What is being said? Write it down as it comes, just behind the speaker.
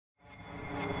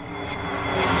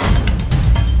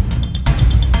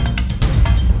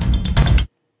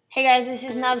Hey guys, this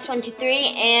is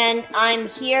Nubs123 and I'm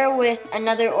here with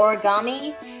another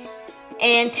origami,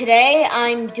 and today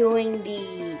I'm doing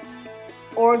the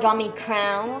origami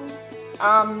crown.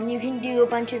 You can do a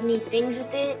bunch of neat things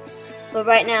with it, but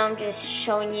right now I'm just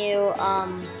showing you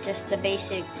just the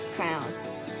basic crown.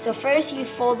 So first you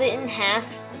fold it in half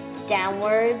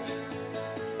downwards,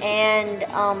 and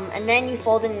then you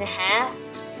fold it in half.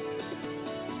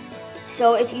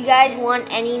 So if you guys want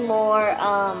any more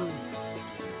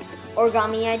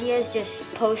origami ideas, just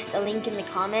post a link in the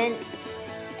comment.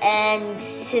 And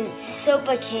since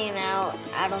Sopa came out,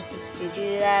 I don't think you could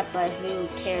do that, but who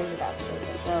cares about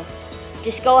Sopa? So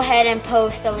just go ahead and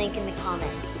post a link in the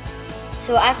comment.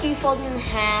 So after you fold in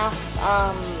half,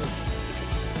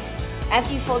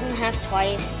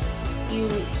 twice, you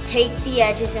take the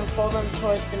edges and fold them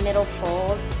towards the middle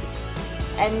fold,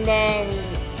 and then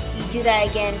you do that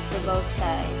again for both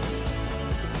sides.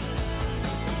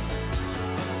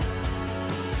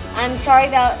 I'm sorry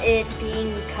about it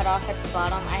being cut off at the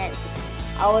bottom. I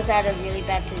was at a really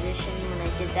bad position when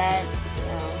I did that.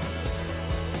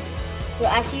 So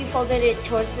after you folded it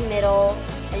towards the middle,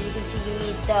 as you can see, you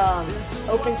need the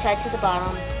open side to the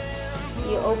bottom.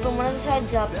 You open one of the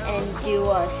sides up and do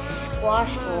a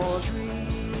squash fold,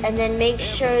 and then make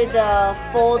sure the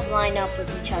folds line up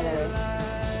with each other.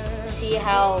 See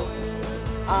how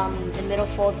the middle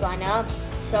folds line up?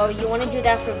 So you want to do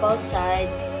that for both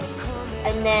sides.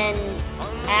 And then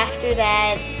after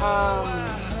that,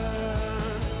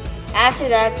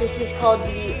 this is called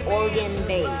the organ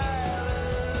base.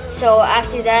 So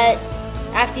after that,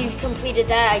 after you've completed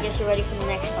that, I guess you're ready for the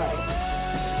next part.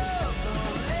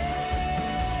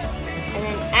 And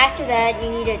then after that,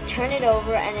 you need to turn it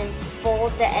over and then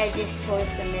fold the edges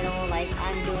towards the middle like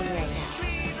I'm doing right now.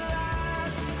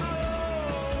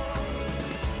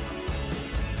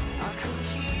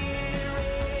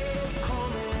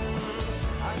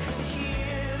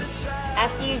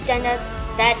 After you've done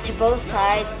that to both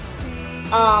sides,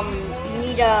 you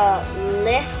need to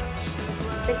lift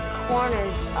the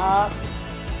corners up.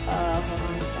 Hold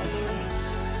on a second.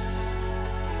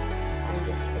 I'm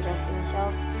just adjusting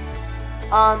myself.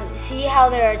 See how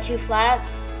there are two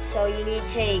flaps? So you need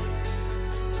to take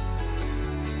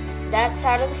that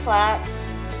side of the flap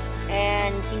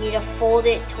and you need to fold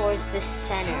it towards the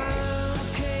center,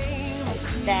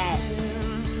 like that,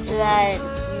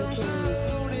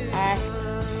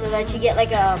 so that you get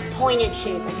like a pointed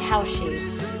shape, like a house shape.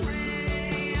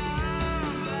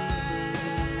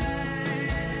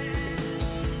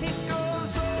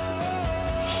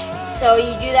 So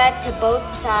you do that to both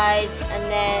sides, and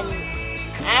then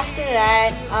after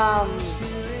that,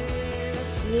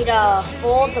 you need to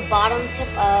fold the bottom tip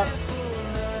up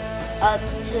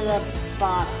to the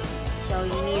bottom. So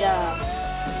you need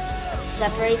to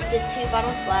separate the two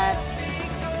bottom flaps,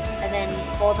 and then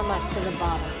fold them up to the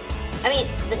bottom. I mean,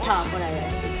 the top, whatever.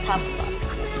 The top and bottom.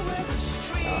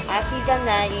 So after you've done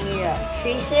that, you need to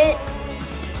crease it,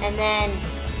 and then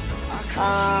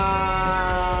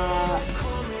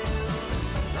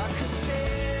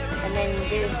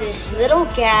there's this little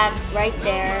gap right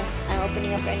there. I'm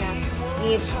opening up right now. You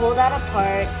need to pull that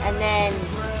apart, and then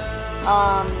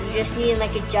you just need to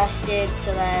like adjust it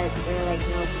so that there are like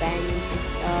no bends and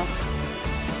stuff.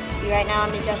 See, right now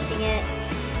I'm adjusting it.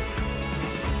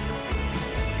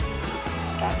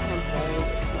 Got kind of blurry.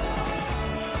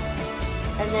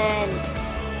 And then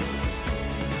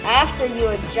after you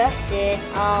adjust it,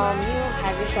 you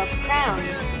have yourself a crown.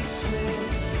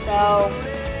 So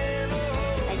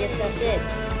I guess that's it.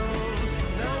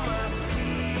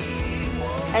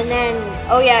 And then,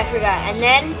 oh yeah, I forgot. And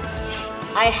then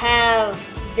I have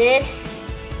this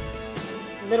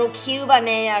little cube I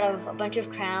made out of a bunch of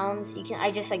crowns. I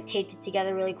just like taped it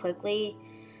together really quickly.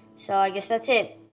 So I guess that's it.